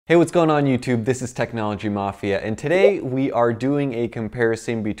Hey, what's going on YouTube? This is Technology Mafia, and today we are doing a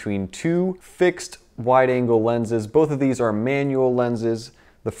comparison between two fixed wide-angle lenses. Both of these are manual lenses.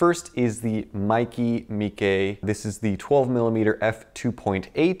 The first is the Meike. This is the 12mm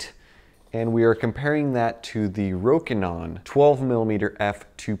f2.8, and we are comparing that to the Rokinon 12mm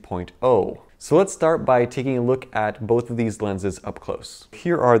f2.0. So let's start by taking a look at both of these lenses up close.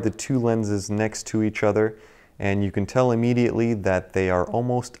 Here are the two lenses next to each other, and you can tell immediately that they are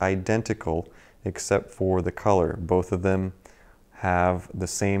almost identical except for the color. Both of them have the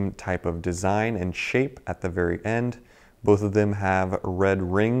same type of design and shape at the very end. Both of them have red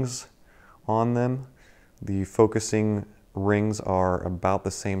rings on them. The focusing rings are about the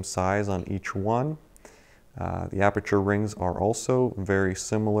same size on each one. The aperture rings are also very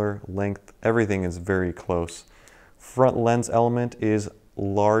similar length. Everything is very close. Front lens element is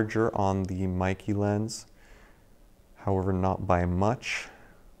larger on the Meike lens, however not by much.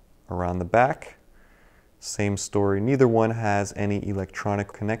 Around the back, same story. Neither one has any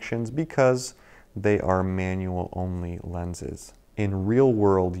electronic connections because they are manual only lenses. In real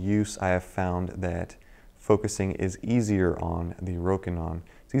world use, I have found that focusing is easier on the Rokinon.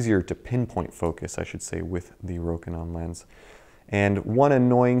 It's easier to pinpoint focus, I should say, with the Rokinon lens. And one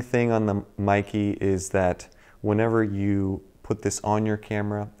annoying thing on the Meike is that whenever you put this on your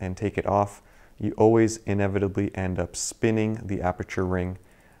camera and take it off, you always inevitably end up spinning the aperture ring.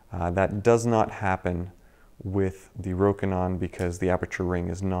 That does not happen with the Rokinon because the aperture ring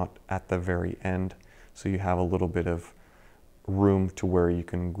is not at the very end, so you have a little bit of room to where you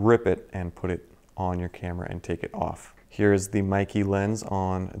can grip it and put it on your camera and take it off. Here is the Meike lens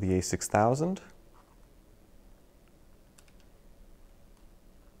on the A6000.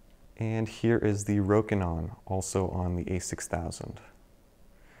 And here is the Rokinon, also on the A6000.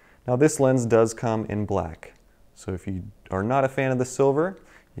 Now this lens does come in black, so if you are not a fan of the silver,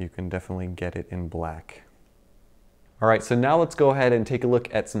 you can definitely get it in black. Alright, so now let's go ahead and take a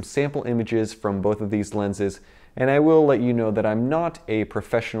look at some sample images from both of these lenses, and I will let you know that I'm not a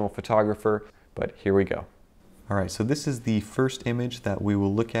professional photographer, but here we go. Alright, so this is the first image that we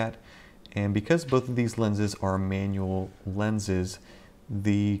will look at, and because both of these lenses are manual lenses,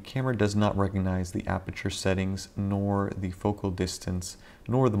 the camera does not recognize the aperture settings, nor the focal distance,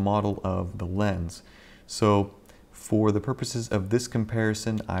 nor the model of the lens. So for the purposes of this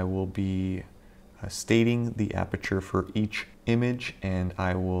comparison, I will be stating the aperture for each image, and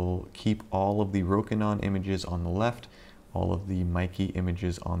I will keep all of the Rokinon images on the left, all of the Meike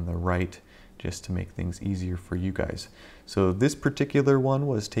images on the right, just to make things easier for you guys. So this particular one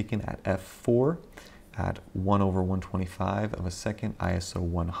was taken at f4 at 1/125 of a second, ISO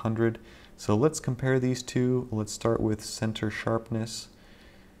 100. So let's compare these two. Let's start with center sharpness.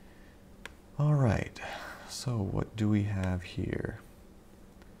 All right, so what do we have here?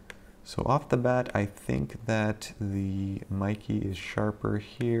 So off the bat, I think that the Meike is sharper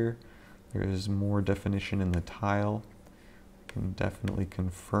here. There is more definition in the tile. I can definitely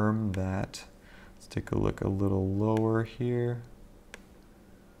confirm that. Let's take a look a little lower here.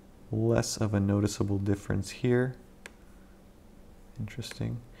 Less of a noticeable difference here.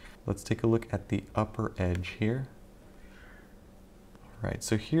 Interesting. Let's take a look at the upper edge here. All right,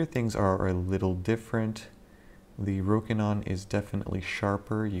 so here things are a little different. The Rokinon is definitely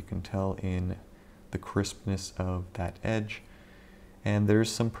sharper. You can tell in the crispness of that edge. And there's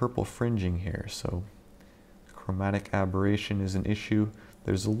some purple fringing here, so chromatic aberration is an issue.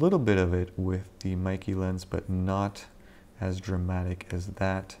 There's a little bit of it with the Meike lens, but not as dramatic as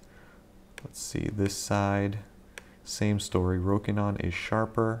that. Let's see, this side, same story. Rokinon is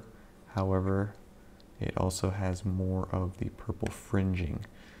sharper, however, it also has more of the purple fringing.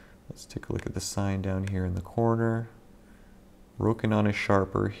 Let's take a look at the sign down here in the corner. Rokinon is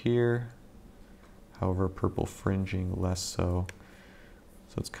sharper here, however, purple fringing less so.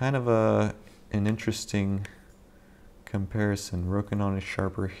 So it's kind of an interesting comparison. Rokinon is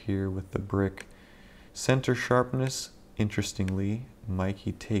sharper here with the brick. Center sharpness, interestingly,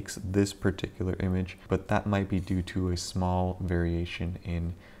 Meike takes this particular image, but that might be due to a small variation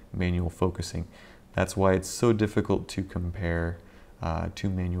in manual focusing. That's why it's so difficult to compare two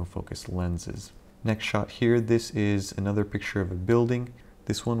manual focus lenses. Next shot here, this is another picture of a building.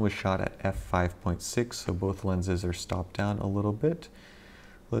 This one was shot at f5.6, so both lenses are stopped down a little bit.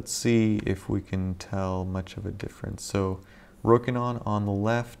 Let's see if we can tell much of a difference. So Rokinon on the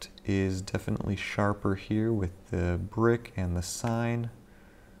left is definitely sharper here with the brick and the sign.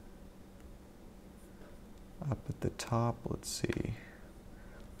 Up at the top, let's see.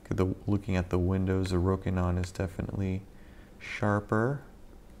 Looking at the windows, the Rokinon is definitely sharper.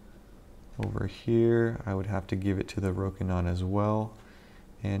 Over here, I would have to give it to the Rokinon as well.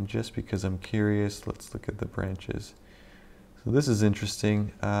 And just because I'm curious, let's look at the branches. So this is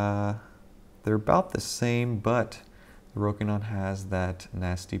interesting. They're about the same, but the Rokinon has that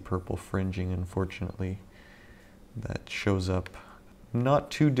nasty purple fringing, unfortunately, that shows up.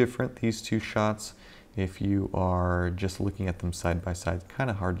 Not too different, these two shots. If you are just looking at them side by side, kind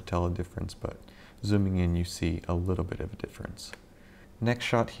of hard to tell a difference, but zooming in you see a little bit of a difference. Next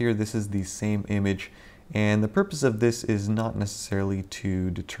shot here, this is the same image, and the purpose of this is not necessarily to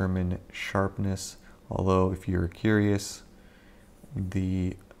determine sharpness, although if you're curious,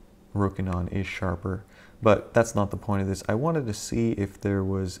 the Rokinon is sharper, but that's not the point of this. I wanted to see if there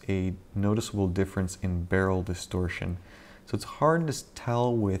was a noticeable difference in barrel distortion. So it's hard to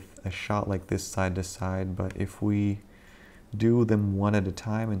tell with a shot like this side to side, but if we do them one at a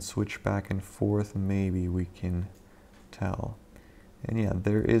time and switch back and forth, maybe we can tell. And yeah,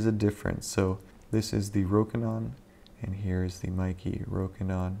 there is a difference. So this is the Rokinon, and here's the Meike.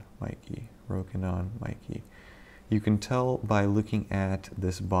 Rokinon, Meike, Rokinon, Meike. You can tell by looking at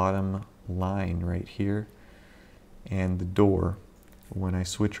this bottom line right here and the door. When I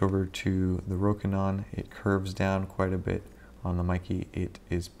switch over to the Rokinon, it curves down quite a bit. On the Meike, it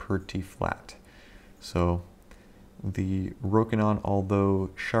is pretty flat. So the Rokinon, although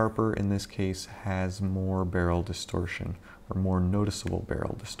sharper in this case, has more barrel distortion, or more noticeable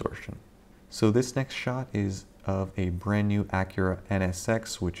barrel distortion. So this next shot is of a brand new Acura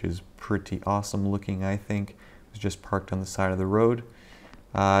NSX, which is pretty awesome looking, I think. It was just parked on the side of the road.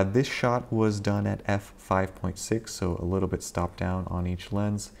 This shot was done at f5.6, so a little bit stopped down on each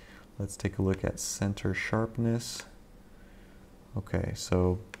lens. Let's take a look at center sharpness. Okay,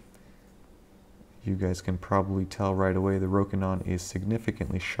 so you guys can probably tell right away the Rokinon is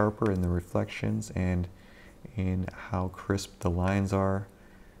significantly sharper in the reflections and in how crisp the lines are.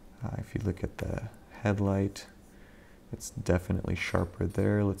 If you look at the headlight, it's definitely sharper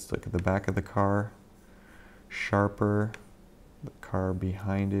there. Let's look at the back of the car. Sharper. The car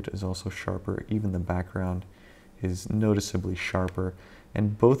behind it is also sharper. Even the background is noticeably sharper.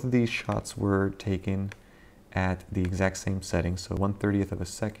 And both of these shots were taken at the exact same setting, so 1/30th of a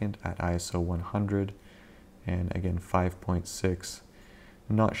second at ISO 100, and again 5.6.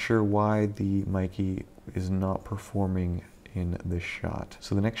 Not sure why the Meike is not performing in this shot.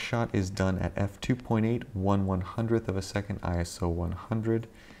 So the next shot is done at f2.8, 1/100th of a second, ISO 100.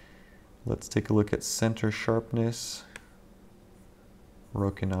 Let's take a look at center sharpness.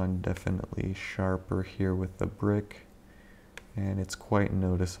 Rokinon definitely sharper here with the brick, and it's quite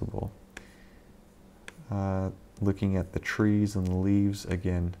noticeable. Looking at the trees and the leaves,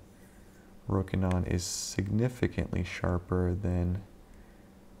 again, Rokinon is significantly sharper than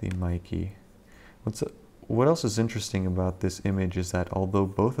the Meike. What else is interesting about this image is that although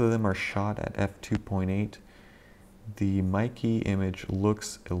both of them are shot at f2.8, the Meike image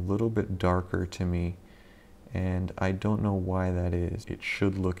looks a little bit darker to me, and I don't know why that is. It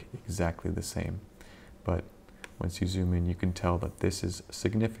should look exactly the same, but once you zoom in, you can tell that this is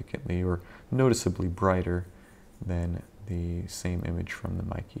significantly or noticeably brighter than the same image from the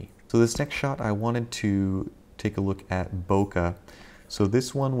Meike. So this next shot, I wanted to take a look at bokeh. So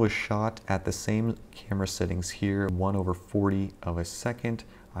this one was shot at the same camera settings here, 1/40 of a second,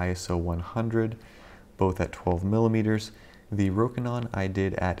 ISO 100, both at 12 millimeters. The Rokinon I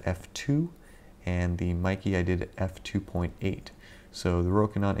did at f2, and the Meike I did at f2.8. So the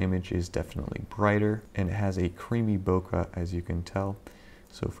Rokinon image is definitely brighter, and it has a creamy bokeh, as you can tell.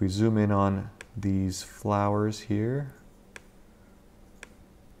 So if we zoom in on these flowers here,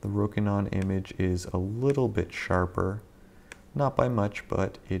 the Rokinon image is a little bit sharper. Not by much,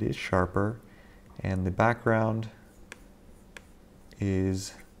 but it is sharper. And the background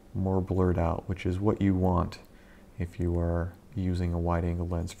is more blurred out, which is what you want if you are using a wide-angle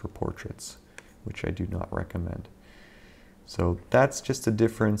lens for portraits, which I do not recommend. So that's just a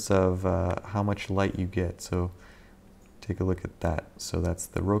difference of how much light you get. So take a look at that. So that's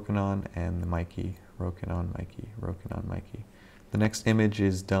the Rokinon and the Meike. Rokinon, Meike, Rokinon, Meike. The next image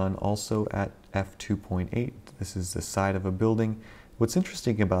is done also at f2.8. This is the side of a building. What's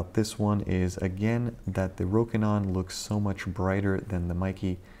interesting about this one is, again, that the Rokinon looks so much brighter than the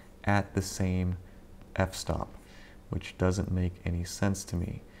Meike at the same f-stop, which doesn't make any sense to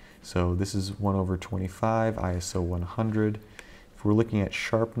me. So this is 1/25, ISO 100. If we're looking at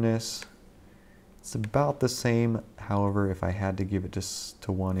sharpness, it's about the same. However, if I had to give it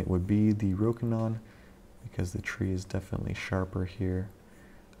to one, it would be the Rokinon, because the tree is definitely sharper here.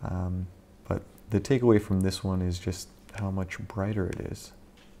 But the takeaway from this one is just how much brighter it is.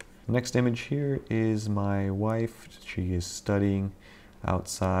 The next image here is my wife. She is studying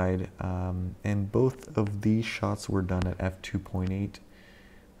outside, and both of these shots were done at f2.8.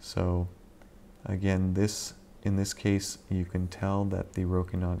 So again, in this case, you can tell that the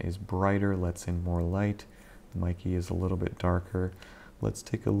Rokinon is brighter, lets in more light. The Meike is a little bit darker. Let's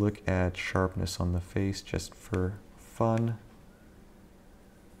take a look at sharpness on the face just for fun.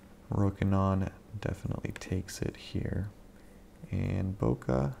 Rokinon definitely takes it here. And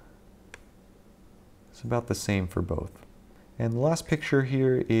bokeh is about the same for both. And the last picture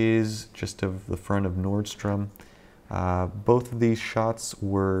here is just of the front of Nordstrom. Both of these shots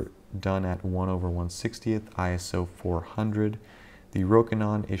were done at 1/160th ISO 400. The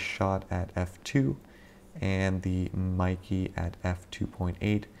Rokinon is shot at f2 and the Meike at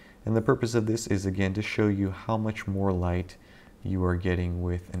f2.8. And the purpose of this is again to show you how much more light you are getting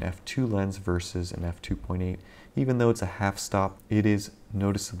with an f2 lens versus an f2.8. Even though it's a half stop, it is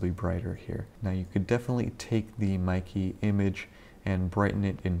noticeably brighter here. Now you could definitely take the Meike image and brighten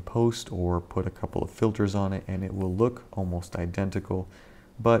it in post or put a couple of filters on it and it will look almost identical,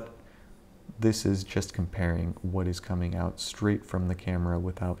 but this is just comparing what is coming out straight from the camera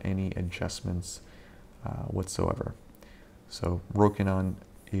without any adjustments whatsoever. So Rokinon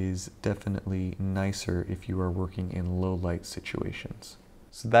is definitely nicer if you are working in low light situations.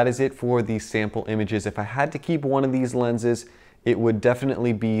 So that is it for these sample images. If I had to keep one of these lenses, it would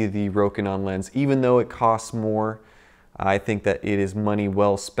definitely be the Rokinon lens. Even though it costs more, I think that it is money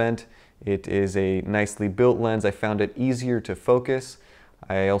well spent. It is a nicely built lens. I found it easier to focus.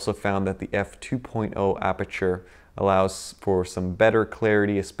 I also found that the f2.0 aperture allows for some better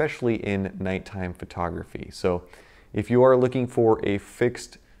clarity, especially in nighttime photography. So if you are looking for a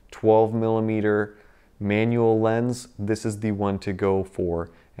fixed 12mm manual lens, this is the one to go for.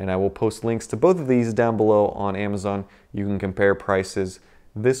 And I will post links to both of these down below on Amazon. You can compare prices.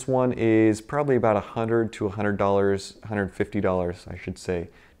 This one is probably about $100 to $100, $150, I should say,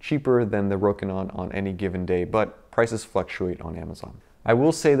 cheaper than the Rokinon on any given day, but prices fluctuate on Amazon. I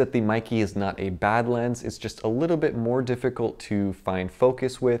will say that the Meike is not a bad lens, it's just a little bit more difficult to find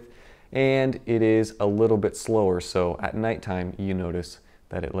focus with, and it is a little bit slower, so at nighttime you notice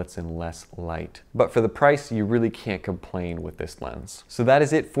that it lets in less light. But for the price, you really can't complain with this lens. So that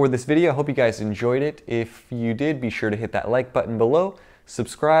is it for this video. I hope you guys enjoyed it. If you did, be sure to hit that like button below.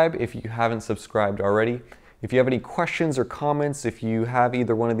 Subscribe if you haven't subscribed already. If you have any questions or comments, if you have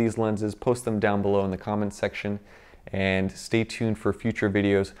either one of these lenses, post them down below in the comments section. And stay tuned for future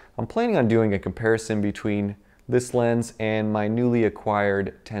videos. I'm planning on doing a comparison between this lens and my newly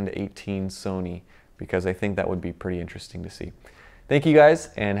acquired 10 to 18 Sony because I think that would be pretty interesting to see. Thank you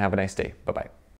guys and have a nice day. Bye-bye.